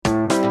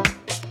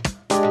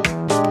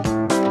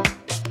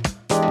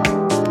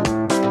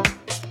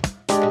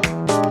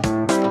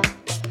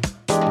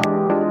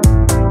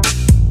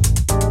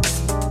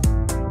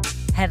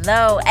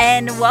Hello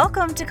and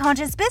welcome to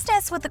Conscious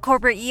Business with the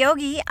Corporate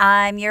Yogi.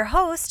 I'm your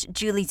host,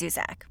 Julie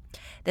Zuzak.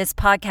 This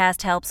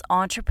podcast helps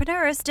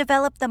entrepreneurs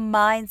develop the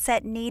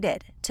mindset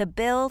needed to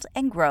build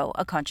and grow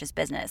a conscious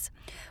business.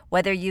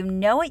 Whether you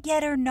know it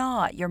yet or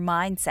not, your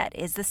mindset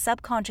is the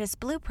subconscious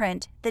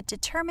blueprint that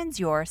determines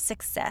your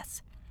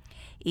success.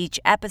 Each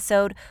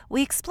episode,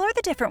 we explore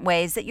the different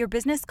ways that your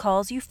business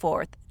calls you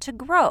forth to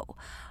grow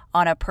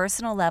on a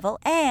personal level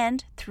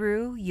and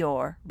through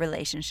your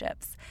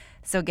relationships.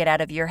 So get out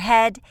of your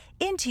head,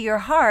 into your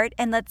heart,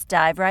 and let's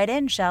dive right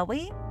in, shall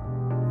we?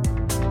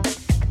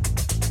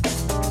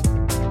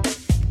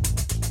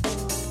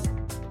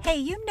 Hey,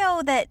 you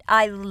know that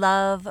I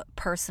love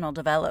personal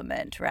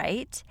development,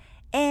 right?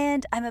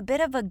 And I'm a bit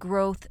of a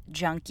growth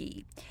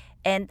junkie.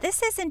 And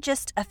this isn't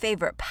just a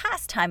favorite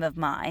pastime of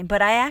mine,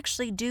 but I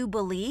actually do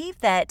believe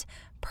that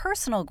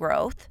personal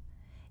growth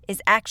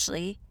is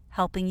actually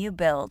helping you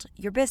build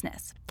your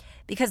business.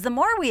 Because the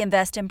more we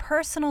invest in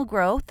personal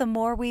growth, the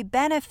more we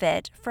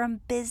benefit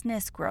from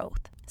business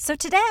growth. So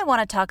today I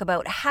want to talk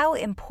about how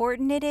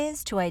important it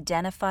is to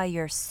identify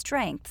your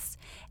strengths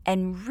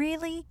and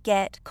really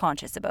get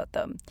conscious about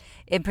them.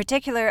 In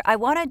particular, I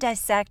want to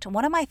dissect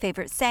one of my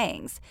favorite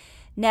sayings.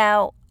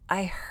 Now,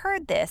 I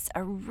heard this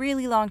a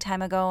really long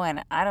time ago,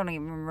 and I don't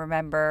even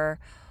remember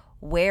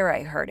where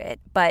I heard it,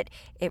 but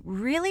it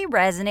really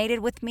resonated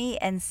with me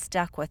and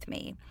stuck with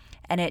me.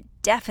 And it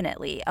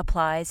definitely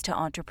applies to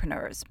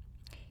entrepreneurs.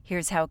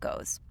 Here's how it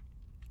goes.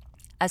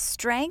 A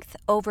strength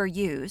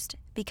overused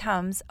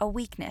becomes a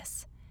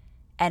weakness,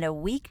 and a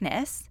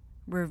weakness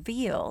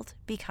revealed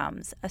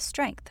becomes a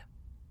strength.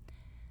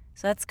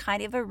 So that's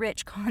kind of a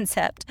rich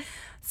concept.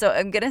 So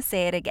I'm going to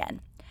say it again.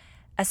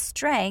 A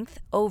strength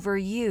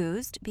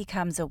overused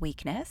becomes a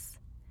weakness,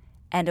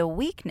 and a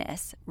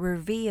weakness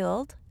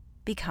revealed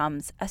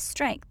becomes a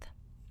strength.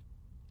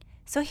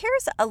 So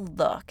here's a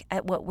look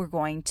at what we're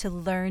going to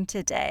learn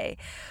today.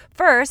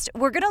 First,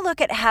 we're going to look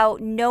at how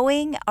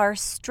knowing our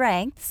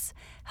strengths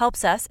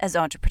helps us as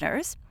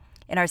entrepreneurs.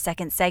 In our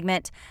second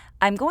segment,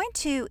 I'm going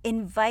to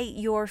invite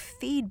your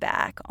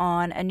feedback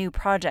on a new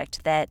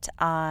project that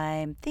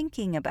I'm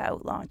thinking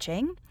about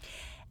launching.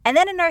 And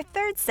then in our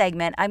third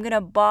segment, I'm going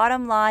to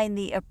bottom line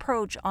the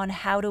approach on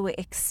how to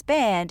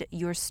expand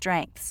your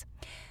strengths.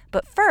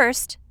 But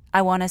first,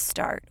 I want to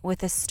start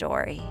with a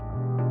story.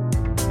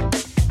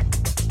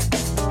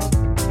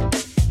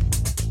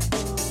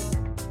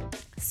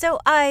 So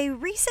I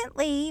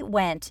recently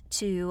went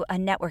to a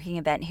networking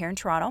event here in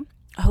Toronto,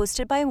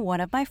 hosted by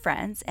one of my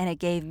friends, and it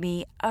gave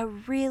me a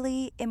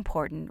really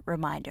important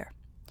reminder.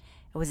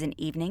 It was an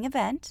evening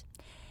event,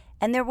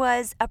 and there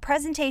was a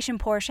presentation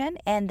portion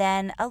and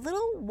then a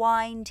little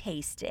wine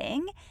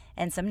tasting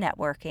and some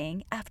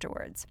networking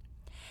afterwards.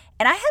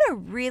 And I had a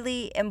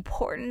really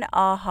important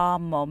aha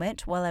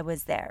moment while I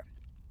was there.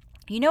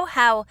 You know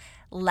how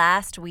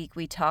last week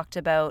we talked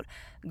about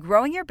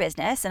growing your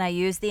business, and I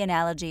used the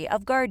analogy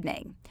of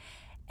gardening.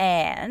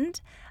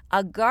 And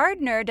a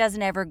gardener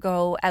doesn't ever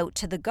go out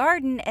to the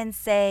garden and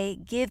say,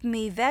 give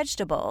me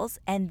vegetables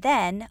and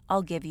then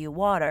I'll give you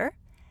water.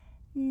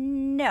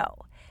 No,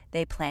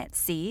 they plant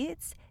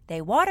seeds, they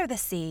water the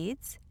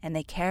seeds, and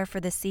they care for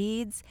the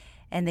seeds,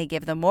 and they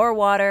give them more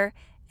water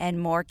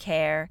and more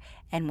care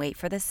and wait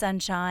for the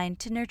sunshine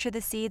to nurture the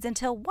seeds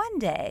until one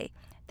day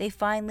they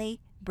finally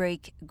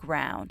break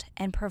ground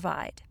and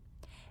provide.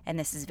 And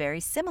this is very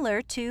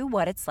similar to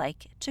what it's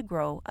like to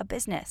grow a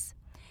business.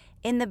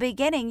 In the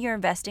beginning, you're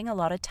investing a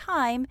lot of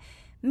time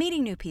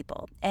meeting new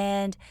people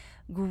and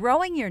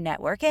growing your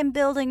network and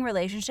building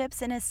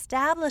relationships and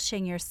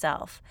establishing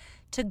yourself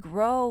to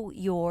grow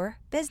your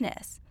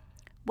business.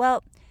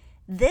 Well,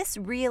 this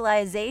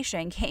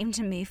realization came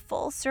to me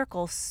full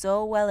circle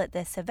so well at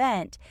this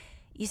event.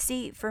 You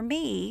see, for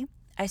me,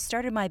 I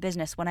started my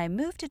business when I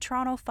moved to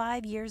Toronto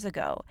 5 years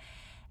ago.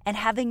 And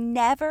having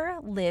never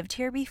lived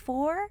here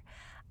before,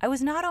 I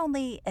was not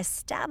only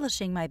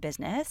establishing my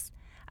business,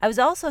 I was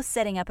also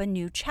setting up a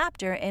new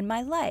chapter in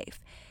my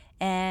life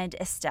and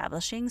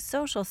establishing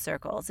social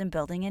circles and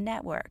building a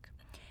network.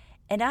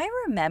 And I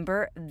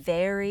remember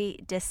very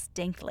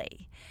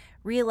distinctly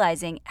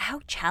realizing how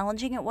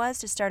challenging it was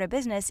to start a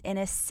business in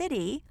a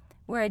city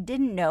where I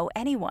didn't know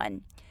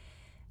anyone.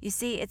 You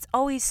see, it's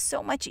always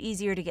so much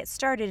easier to get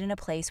started in a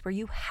place where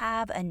you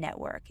have a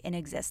network in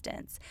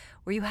existence,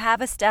 where you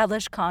have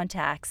established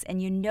contacts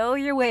and you know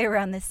your way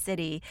around the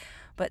city.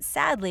 But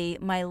sadly,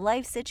 my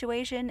life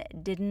situation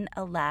didn't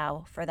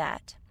allow for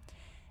that.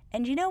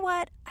 And you know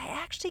what? I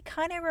actually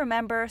kind of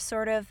remember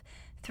sort of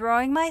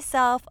throwing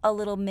myself a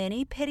little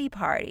mini pity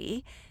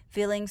party,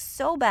 feeling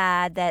so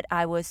bad that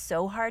I was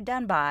so hard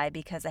done by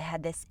because I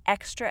had this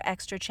extra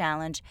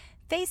challenge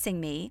facing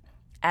me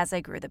as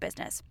I grew the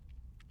business.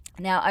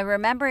 Now, I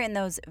remember in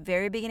those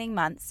very beginning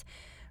months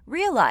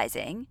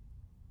realizing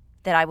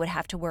that I would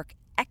have to work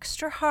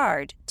extra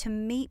hard to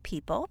meet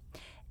people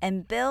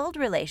and build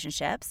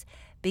relationships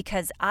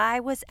because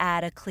I was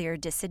at a clear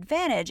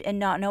disadvantage in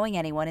not knowing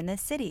anyone in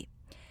this city.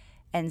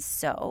 And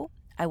so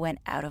I went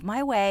out of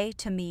my way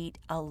to meet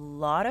a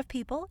lot of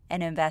people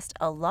and invest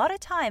a lot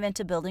of time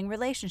into building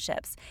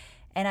relationships.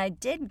 And I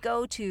did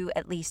go to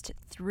at least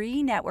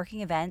 3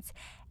 networking events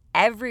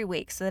every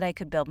week so that I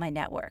could build my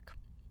network.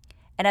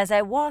 And as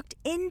I walked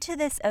into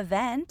this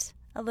event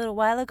a little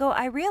while ago,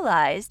 I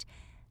realized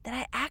that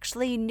I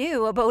actually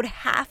knew about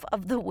half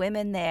of the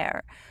women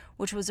there,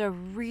 which was a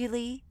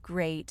really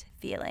great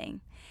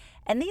feeling.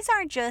 And these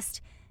aren't just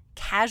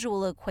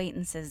casual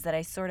acquaintances that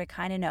I sort of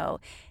kind of know.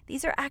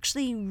 These are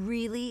actually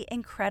really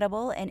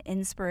incredible and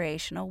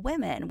inspirational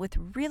women with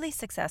really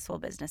successful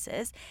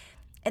businesses.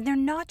 And they're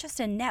not just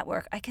a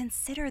network, I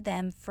consider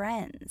them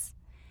friends.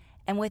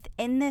 And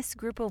within this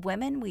group of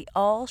women, we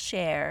all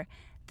share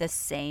the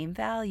same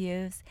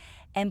values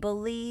and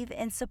believe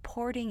in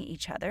supporting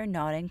each other,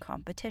 not in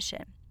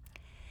competition.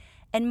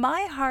 And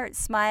my heart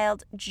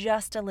smiled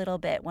just a little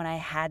bit when I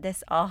had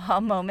this aha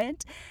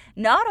moment,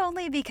 not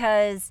only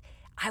because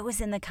I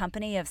was in the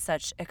company of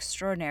such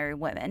extraordinary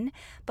women,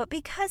 but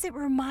because it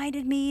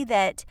reminded me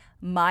that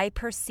my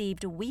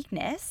perceived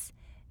weakness,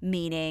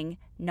 meaning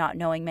not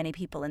knowing many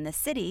people in the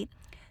city,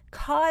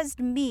 caused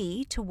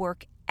me to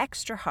work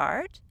extra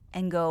hard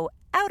and go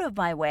out of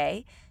my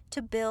way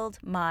to build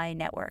my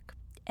network.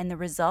 And the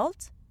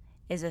result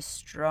is a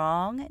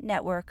strong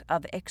network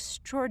of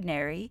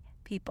extraordinary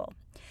people.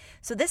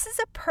 So this is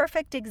a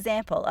perfect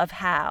example of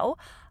how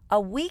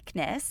a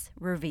weakness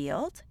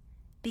revealed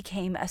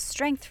became a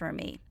strength for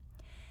me.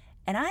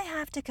 And I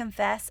have to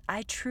confess,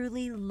 I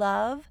truly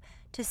love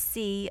to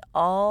see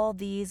all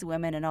these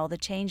women and all the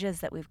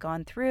changes that we've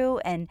gone through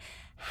and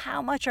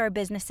how much our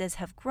businesses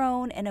have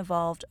grown and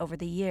evolved over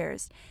the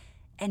years.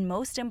 And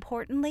most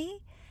importantly,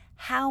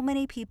 how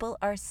many people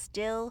are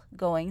still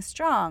going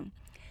strong.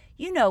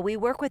 You know, we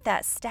work with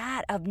that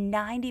stat of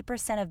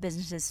 90% of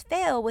businesses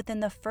fail within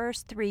the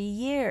first 3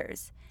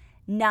 years.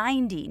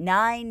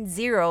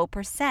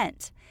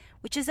 90%,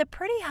 which is a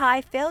pretty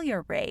high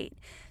failure rate.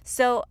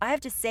 So I have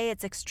to say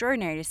it's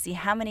extraordinary to see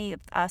how many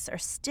of us are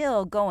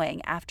still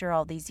going after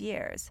all these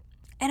years.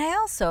 And I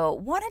also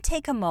want to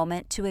take a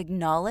moment to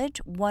acknowledge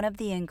one of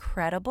the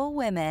incredible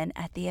women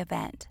at the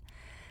event,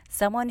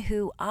 someone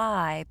who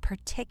I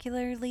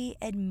particularly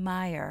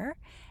admire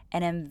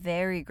and am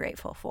very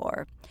grateful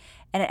for.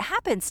 And it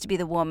happens to be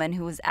the woman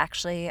who was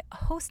actually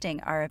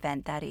hosting our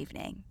event that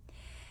evening.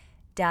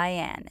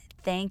 Diane,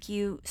 thank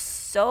you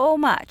so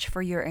much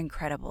for your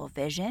incredible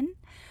vision,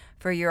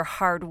 for your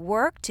hard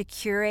work to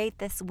curate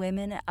this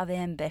Women of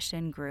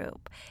Ambition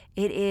group.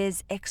 It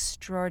is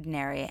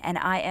extraordinary, and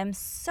I am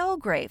so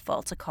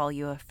grateful to call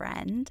you a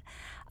friend.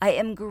 I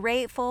am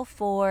grateful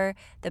for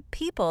the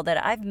people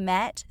that I've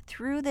met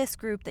through this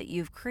group that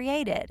you've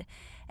created.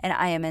 And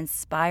I am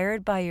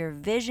inspired by your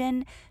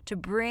vision to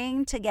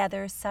bring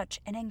together such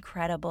an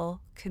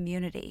incredible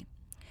community.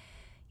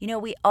 You know,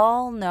 we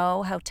all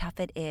know how tough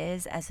it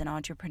is as an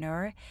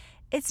entrepreneur.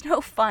 It's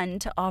no fun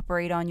to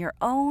operate on your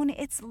own.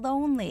 It's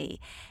lonely.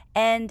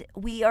 And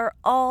we are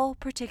all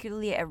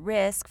particularly at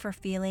risk for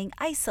feeling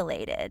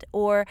isolated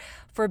or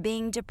for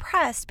being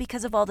depressed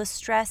because of all the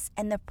stress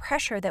and the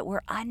pressure that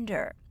we're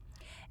under.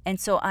 And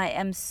so I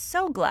am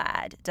so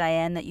glad,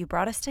 Diane, that you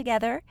brought us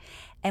together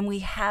and we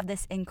have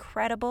this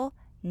incredible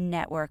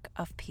network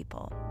of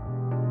people.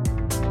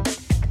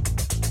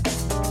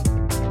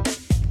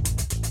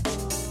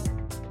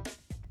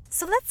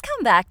 So let's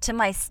come back to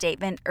my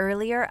statement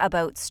earlier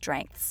about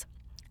strengths.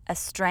 A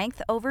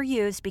strength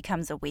overused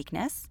becomes a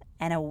weakness,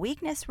 and a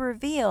weakness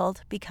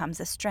revealed becomes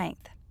a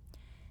strength.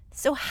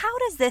 So how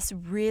does this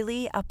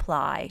really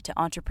apply to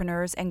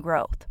entrepreneurs and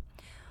growth?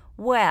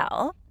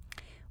 Well,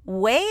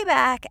 way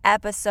back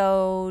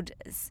episode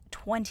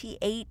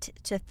 28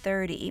 to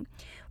 30,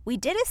 we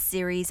did a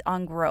series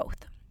on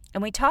growth.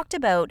 And we talked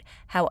about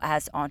how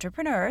as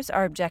entrepreneurs,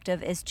 our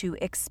objective is to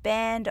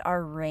expand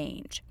our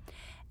range.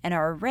 And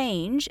our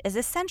range is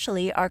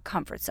essentially our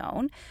comfort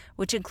zone,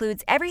 which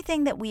includes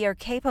everything that we are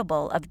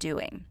capable of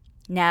doing.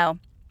 Now,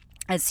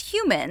 as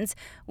humans,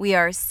 we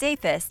are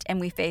safest and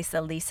we face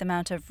the least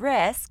amount of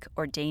risk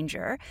or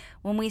danger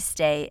when we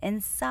stay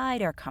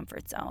inside our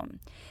comfort zone.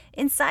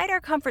 Inside our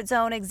comfort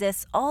zone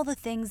exists all the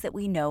things that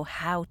we know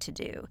how to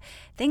do,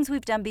 things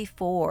we've done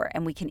before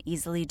and we can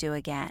easily do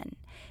again.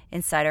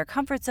 Inside our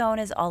comfort zone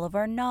is all of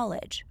our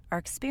knowledge, our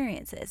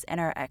experiences,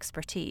 and our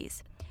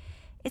expertise.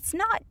 It's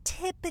not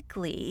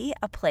typically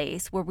a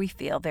place where we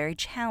feel very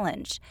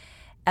challenged.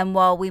 And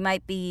while we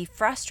might be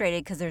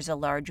frustrated because there's a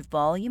large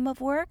volume of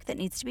work that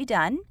needs to be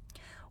done,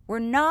 we're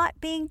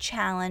not being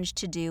challenged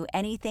to do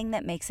anything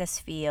that makes us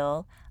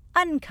feel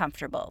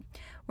uncomfortable.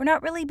 We're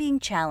not really being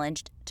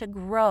challenged to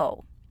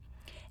grow.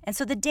 And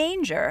so the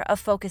danger of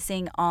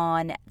focusing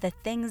on the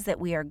things that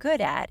we are good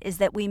at is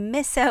that we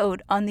miss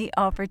out on the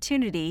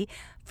opportunity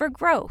for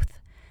growth,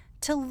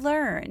 to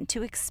learn,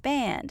 to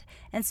expand,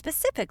 and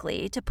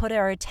specifically to put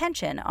our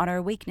attention on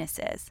our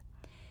weaknesses.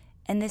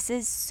 And this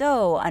is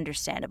so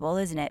understandable,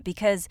 isn't it?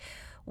 Because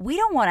we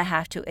don't want to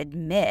have to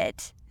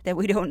admit that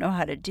we don't know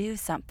how to do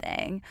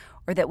something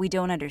or that we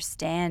don't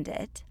understand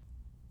it.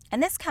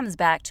 And this comes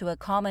back to a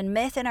common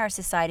myth in our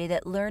society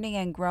that learning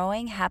and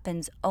growing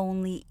happens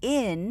only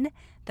in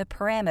the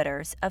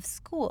parameters of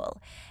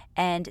school.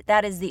 And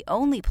that is the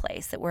only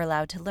place that we're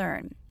allowed to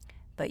learn.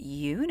 But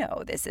you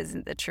know this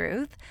isn't the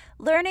truth.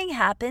 Learning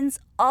happens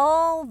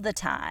all the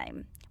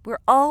time. We're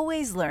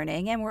always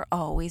learning and we're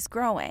always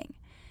growing.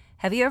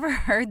 Have you ever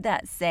heard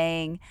that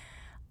saying,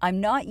 "I'm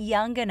not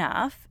young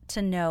enough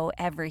to know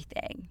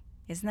everything"?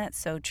 Isn't that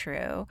so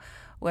true?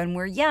 When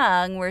we're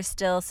young, we're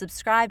still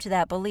subscribed to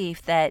that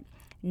belief that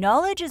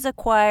knowledge is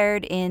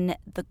acquired in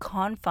the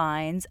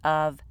confines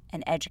of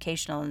an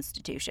educational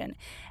institution.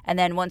 And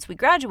then once we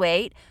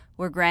graduate,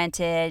 we're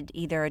granted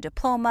either a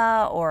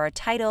diploma or a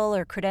title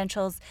or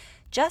credentials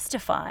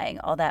justifying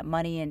all that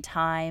money and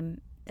time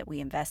that we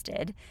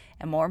invested.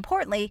 And more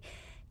importantly,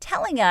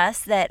 telling us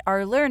that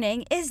our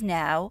learning is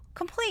now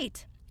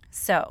complete.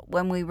 So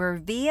when we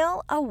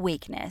reveal a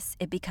weakness,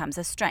 it becomes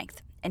a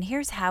strength. And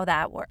here's how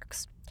that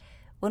works.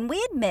 When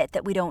we admit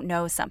that we don't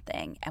know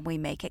something and we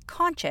make it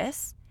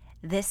conscious,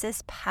 this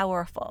is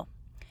powerful.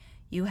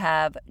 You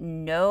have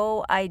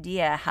no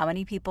idea how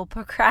many people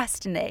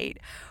procrastinate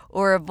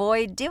or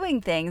avoid doing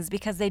things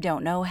because they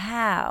don't know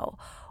how,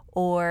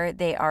 or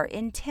they are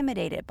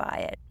intimidated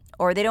by it,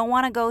 or they don't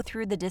want to go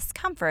through the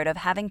discomfort of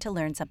having to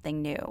learn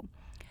something new,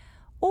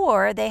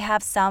 or they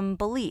have some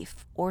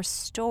belief or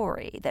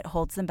story that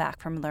holds them back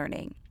from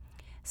learning.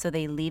 So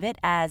they leave it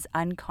as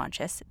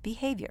unconscious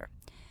behavior.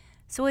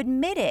 So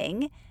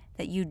admitting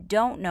that you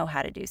don't know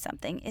how to do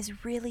something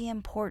is really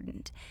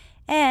important,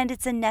 and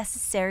it's a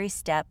necessary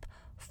step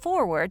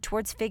forward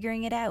towards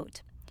figuring it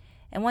out.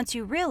 And once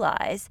you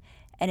realize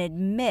and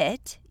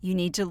admit you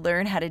need to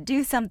learn how to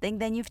do something,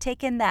 then you've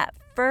taken that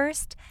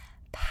first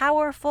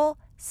powerful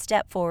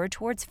step forward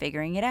towards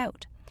figuring it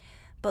out.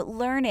 But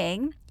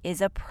learning is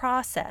a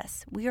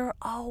process. We are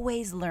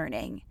always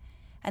learning.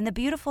 And the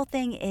beautiful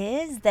thing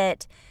is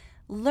that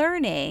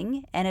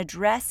learning and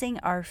addressing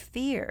our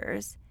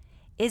fears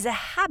is a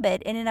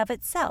habit in and of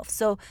itself.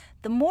 So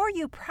the more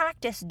you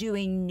practice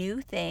doing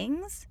new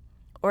things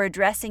or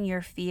addressing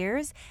your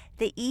fears,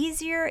 the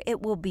easier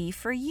it will be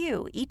for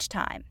you each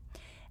time.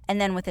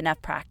 And then with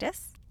enough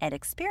practice and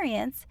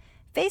experience,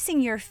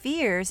 facing your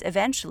fears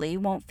eventually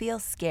won't feel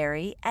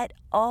scary at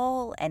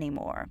all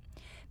anymore,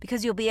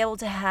 because you'll be able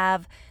to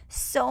have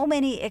so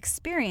many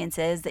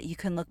experiences that you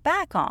can look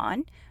back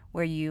on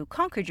where you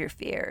conquered your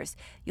fears.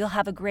 You'll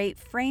have a great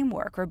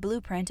framework or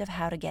blueprint of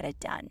how to get it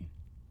done.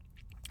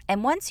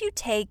 And once you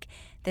take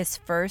this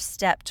first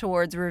step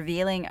towards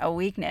revealing a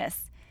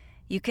weakness,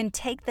 you can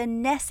take the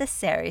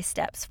necessary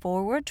steps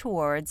forward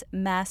towards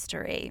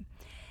mastery.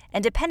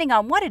 And depending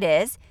on what it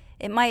is,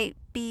 it might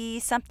be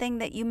something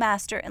that you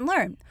master and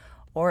learn,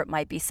 or it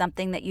might be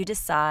something that you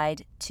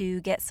decide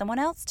to get someone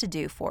else to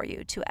do for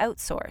you, to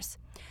outsource.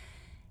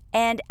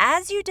 And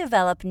as you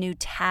develop new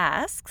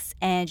tasks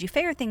and you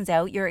figure things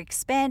out, you're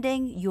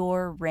expanding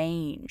your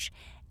range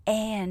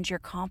and your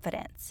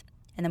confidence.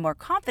 And the more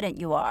confident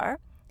you are,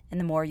 and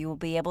the more you will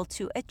be able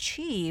to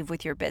achieve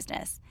with your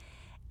business.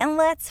 And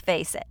let's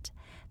face it,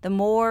 the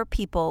more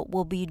people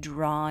will be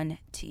drawn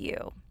to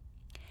you.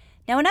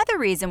 Now, another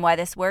reason why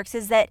this works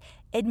is that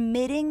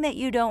admitting that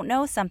you don't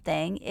know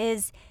something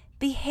is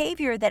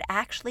behavior that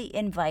actually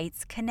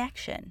invites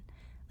connection.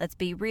 Let's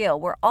be real,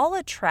 we're all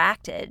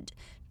attracted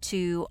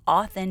to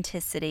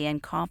authenticity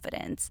and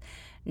confidence.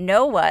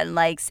 No one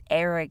likes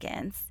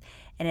arrogance.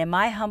 And in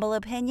my humble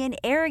opinion,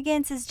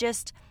 arrogance is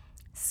just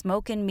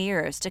smoke and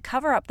mirrors to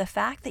cover up the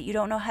fact that you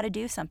don't know how to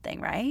do something,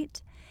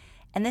 right?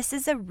 And this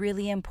is a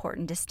really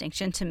important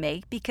distinction to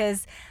make,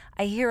 because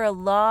I hear a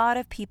lot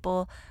of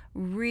people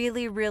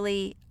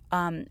really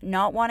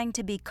not wanting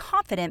to be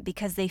confident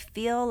because they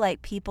feel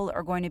like people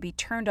are going to be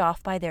turned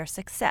off by their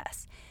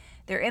success.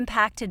 They're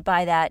impacted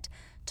by that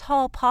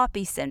tall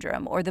poppy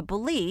syndrome, or the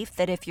belief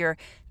that if you're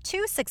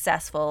too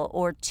successful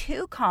or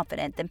too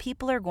confident, then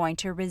people are going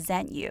to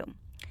resent you.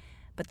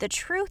 But the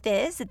truth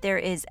is that there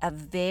is a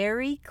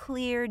very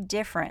clear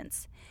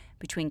difference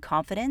between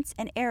confidence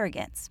and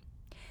arrogance.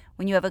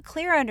 When you have a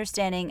clear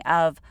understanding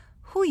of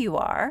who you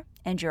are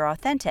and you're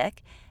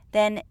authentic,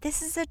 then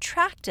this is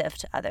attractive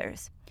to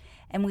others.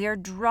 And we are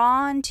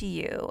drawn to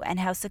you and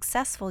how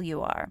successful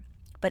you are.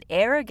 But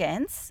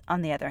arrogance,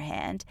 on the other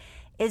hand,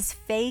 is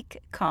fake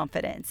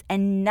confidence,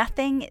 and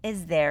nothing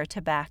is there to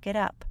back it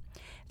up.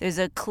 There's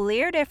a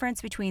clear difference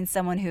between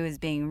someone who is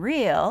being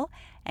real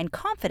and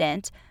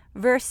confident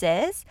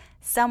versus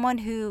someone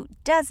who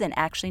doesn't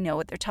actually know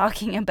what they're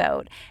talking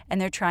about and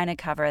they're trying to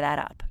cover that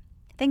up.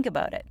 Think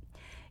about it.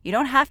 You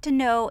don't have to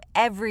know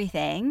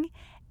everything,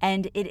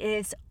 and it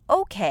is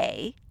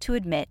okay to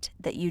admit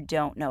that you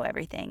don't know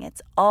everything.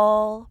 It's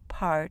all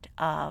part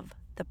of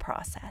the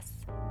process.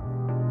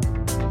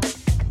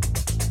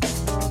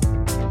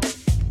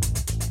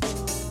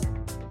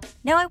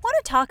 Now, I want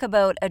to talk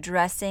about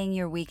addressing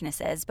your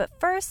weaknesses, but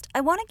first,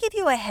 I want to give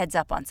you a heads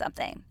up on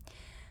something.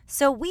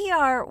 So we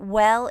are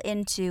well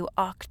into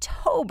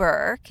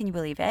October, can you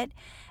believe it?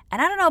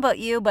 And I don't know about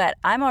you, but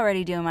I'm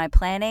already doing my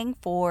planning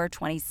for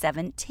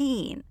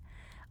 2017.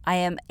 I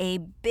am a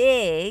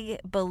big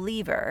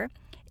believer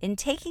in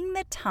taking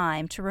the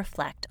time to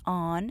reflect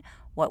on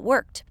what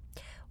worked,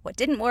 what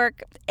didn't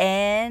work,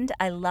 and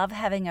I love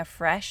having a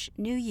fresh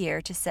new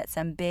year to set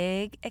some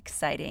big,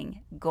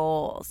 exciting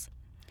goals.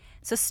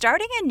 So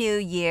starting a new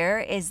year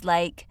is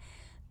like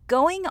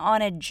going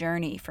on a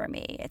journey for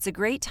me. It's a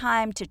great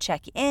time to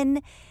check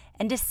in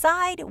and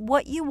decide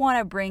what you want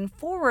to bring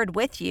forward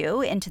with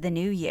you into the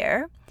new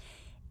year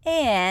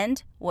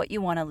and what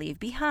you want to leave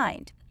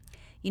behind.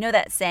 You know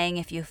that saying,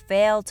 if you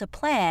fail to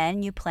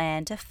plan, you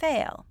plan to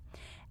fail.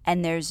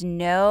 And there's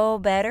no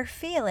better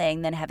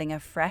feeling than having a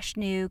fresh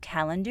new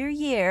calendar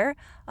year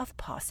of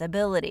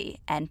possibility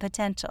and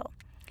potential.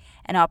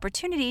 An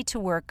opportunity to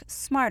work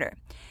smarter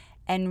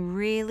and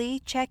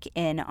really check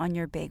in on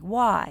your big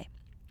why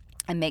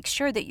and make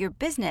sure that your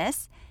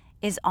business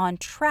is on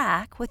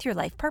track with your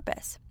life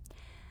purpose.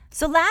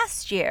 So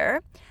last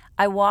year,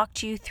 I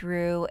walked you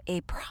through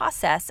a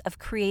process of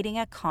creating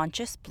a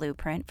conscious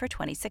blueprint for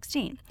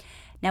 2016.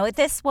 Now,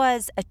 this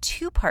was a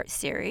 2-part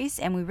series,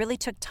 and we really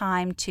took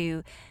time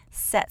to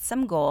set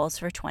some goals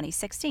for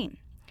 2016.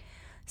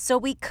 So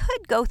we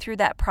could go through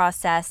that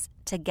process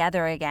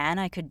together again.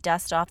 I could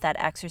dust off that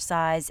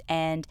exercise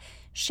and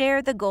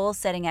share the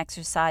goal-setting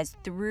exercise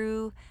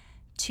through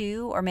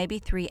 2 or maybe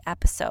 3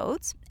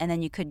 episodes, and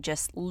then you could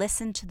just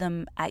listen to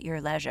them at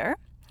your leisure.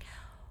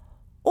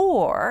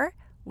 Or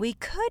we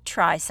could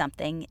try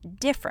something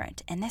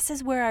different, and this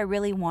is where I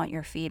really want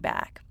your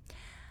feedback.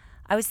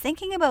 I was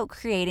thinking about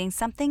creating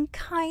something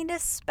kind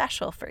of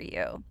special for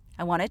you.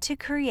 I wanted to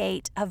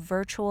create a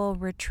virtual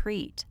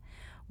retreat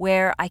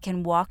where I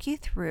can walk you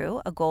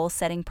through a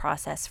goal-setting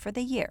process for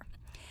the year.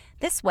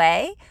 This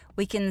way,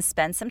 we can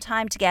spend some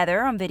time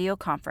together on video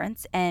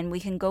conference and we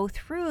can go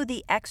through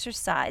the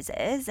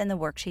exercises and the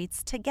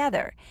worksheets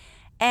together.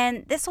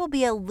 And this will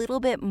be a little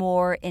bit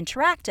more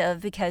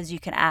interactive because you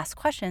can ask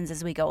questions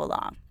as we go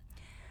along.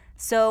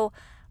 So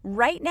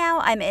right now,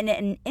 I'm in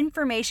an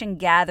information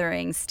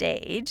gathering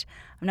stage.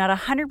 I'm not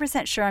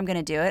 100% sure I'm going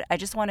to do it. I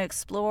just want to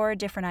explore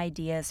different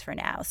ideas for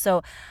now.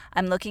 So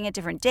I'm looking at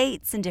different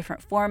dates and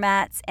different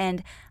formats,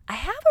 and I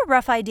have a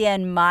rough idea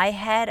in my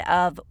head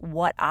of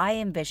what I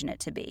envision it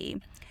to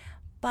be.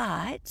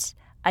 But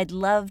I'd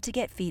love to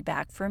get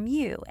feedback from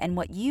you and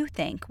what you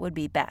think would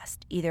be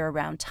best, either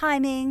around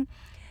timing.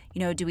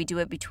 Do we do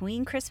it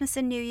between Christmas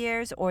and New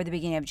Year's or the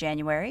beginning of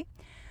January?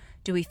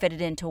 Do we fit it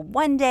into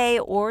one day,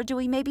 or do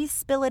we maybe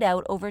spill it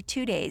out over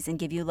 2 days and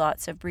give you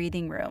lots of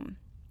breathing room?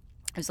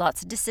 There's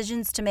lots of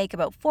decisions to make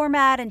about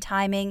format and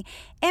timing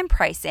and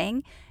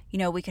pricing.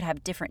 We could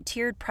have different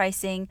tiered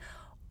pricing,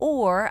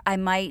 or I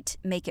might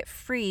make it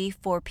free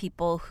for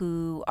people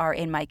who are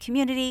in my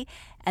community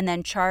and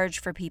then charge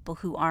for people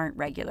who aren't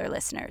regular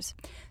listeners.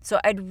 So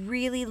I'd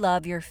really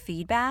love your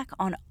feedback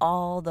on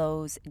all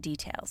those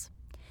details.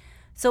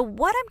 So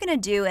what I'm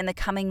going to do in the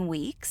coming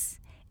weeks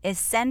is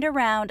send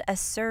around a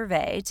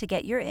survey to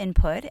get your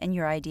input and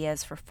your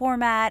ideas for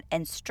format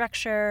and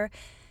structure,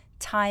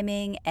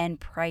 timing, and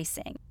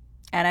pricing.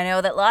 And I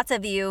know that lots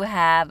of you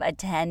have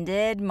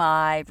attended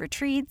my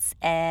retreats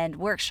and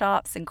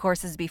workshops and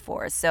courses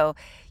before. So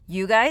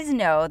you guys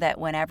know that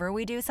whenever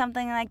we do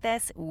something like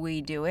this,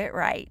 we do it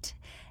right.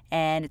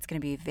 And it's going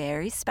to be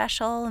very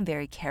special and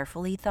very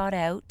carefully thought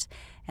out.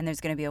 And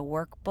there's going to be a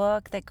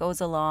workbook that goes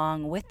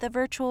along with the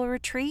virtual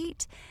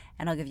retreat.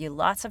 And I'll give you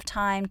lots of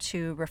time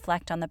to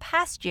reflect on the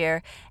past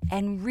year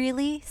and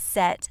really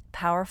set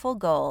powerful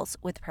goals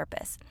with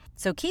purpose.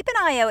 So keep an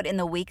eye out in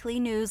the weekly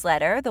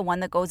newsletter, the one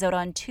that goes out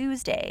on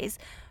Tuesdays,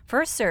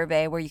 for a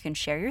survey where you can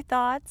share your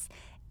thoughts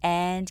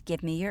and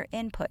give me your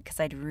input, because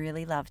I'd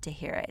really love to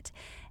hear it.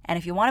 And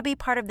if you want to be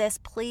part of this,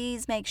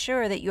 please make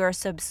sure that you are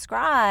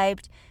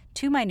subscribed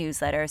to my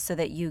newsletter so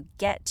that you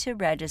get to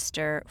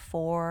register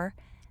for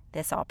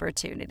this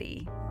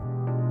opportunity.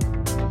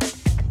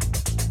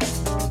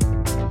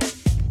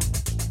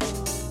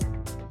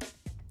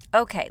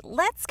 Okay,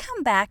 let's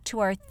come back to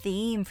our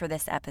theme for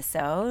this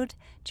episode.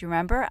 Do you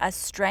remember? A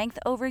strength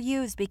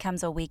overused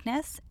becomes a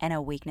weakness, and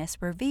a weakness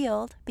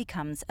revealed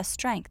becomes a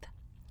strength.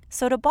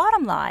 So to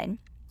bottom line,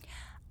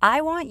 I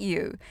want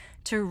you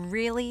to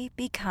really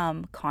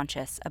become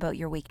conscious about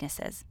your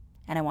weaknesses,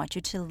 and I want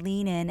you to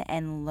lean in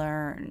and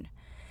learn.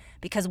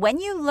 Because when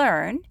you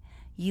learn,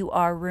 you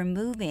are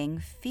removing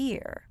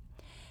fear,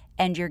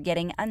 and you're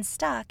getting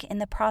unstuck in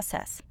the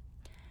process.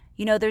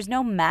 There's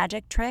no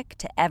magic trick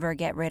to ever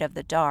get rid of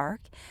the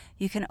dark.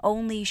 You can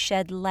only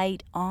shed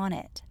light on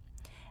it.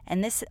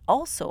 And this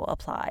also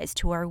applies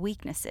to our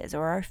weaknesses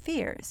or our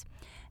fears.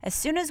 As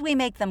soon as we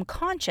make them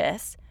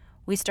conscious,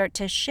 we start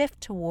to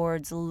shift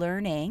towards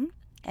learning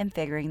and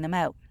figuring them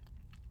out.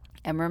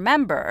 And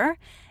remember,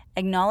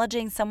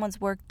 acknowledging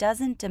someone's work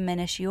doesn't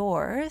diminish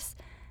yours.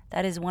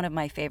 That is one of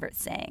my favorite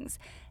sayings.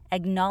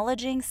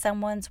 Acknowledging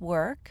someone's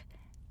work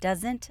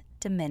doesn't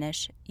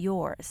diminish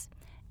yours.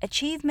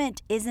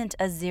 Achievement isn't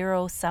a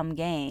zero-sum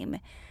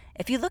game.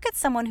 If you look at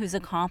someone who's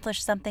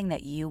accomplished something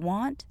that you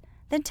want,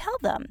 then tell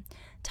them.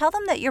 Tell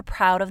them that you're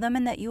proud of them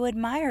and that you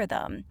admire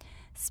them.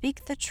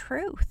 Speak the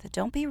truth.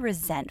 Don't be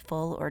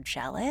resentful or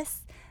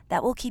jealous.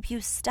 That will keep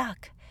you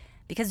stuck.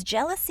 because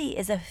jealousy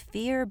is a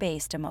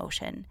fear-based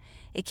emotion.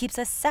 It keeps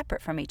us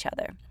separate from each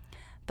other.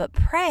 But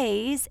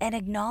praise and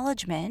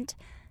acknowledgement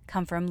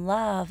come from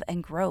love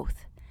and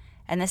growth.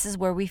 And this is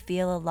where we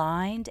feel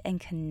aligned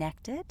and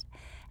connected.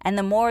 And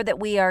the more that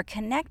we are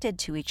connected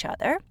to each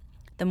other,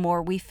 the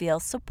more we feel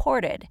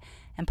supported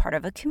and part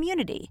of a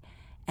community.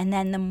 And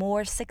then the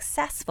more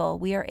successful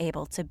we are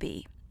able to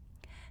be.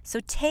 So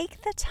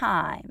take the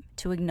time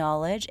to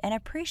acknowledge and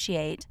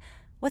appreciate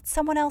what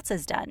someone else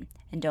has done.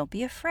 And don't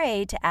be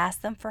afraid to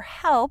ask them for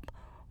help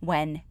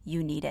when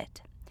you need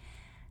it.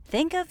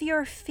 Think of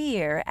your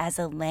fear as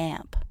a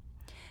lamp.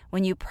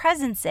 When you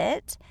presence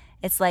it,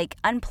 it's like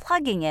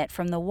unplugging it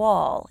from the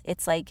wall.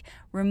 It's like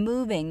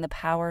removing the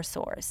power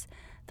source.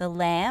 The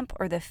lamp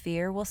or the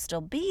fear will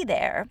still be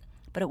there,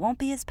 but it won't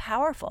be as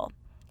powerful.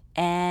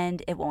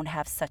 And it won't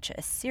have such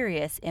a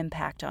serious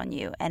impact on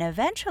you. And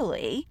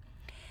eventually,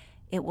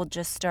 it will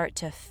just start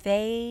to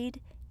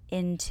fade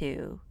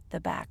into the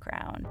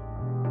background.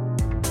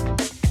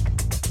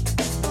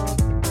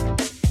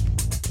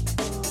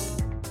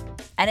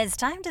 And it's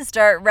time to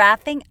start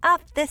wrapping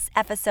up this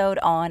episode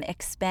on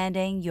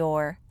expanding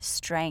your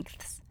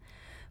strengths.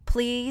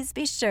 Please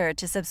be sure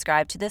to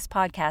subscribe to this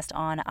podcast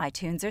on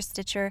iTunes or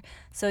Stitcher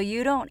so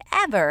you don't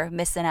ever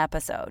miss an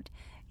episode.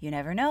 You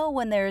never know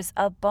when there's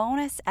a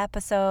bonus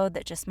episode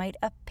that just might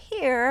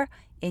appear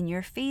in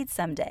your feed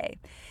someday.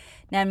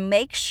 Now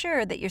make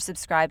sure that you're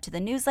subscribed to the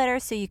newsletter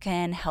so you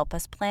can help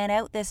us plan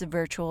out this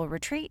virtual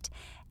retreat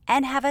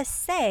and have a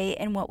say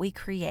in what we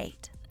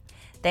create.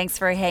 Thanks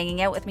for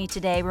hanging out with me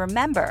today.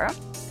 Remember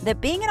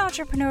that being an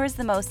entrepreneur is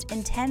the most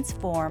intense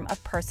form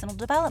of personal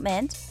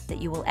development that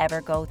you will ever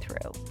go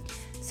through.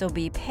 So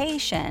be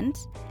patient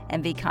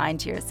and be kind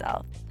to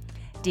yourself.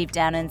 Deep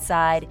down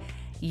inside,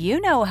 you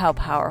know how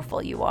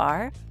powerful you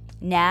are.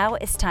 Now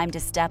it's time to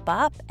step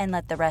up and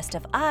let the rest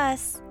of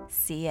us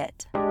see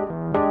it.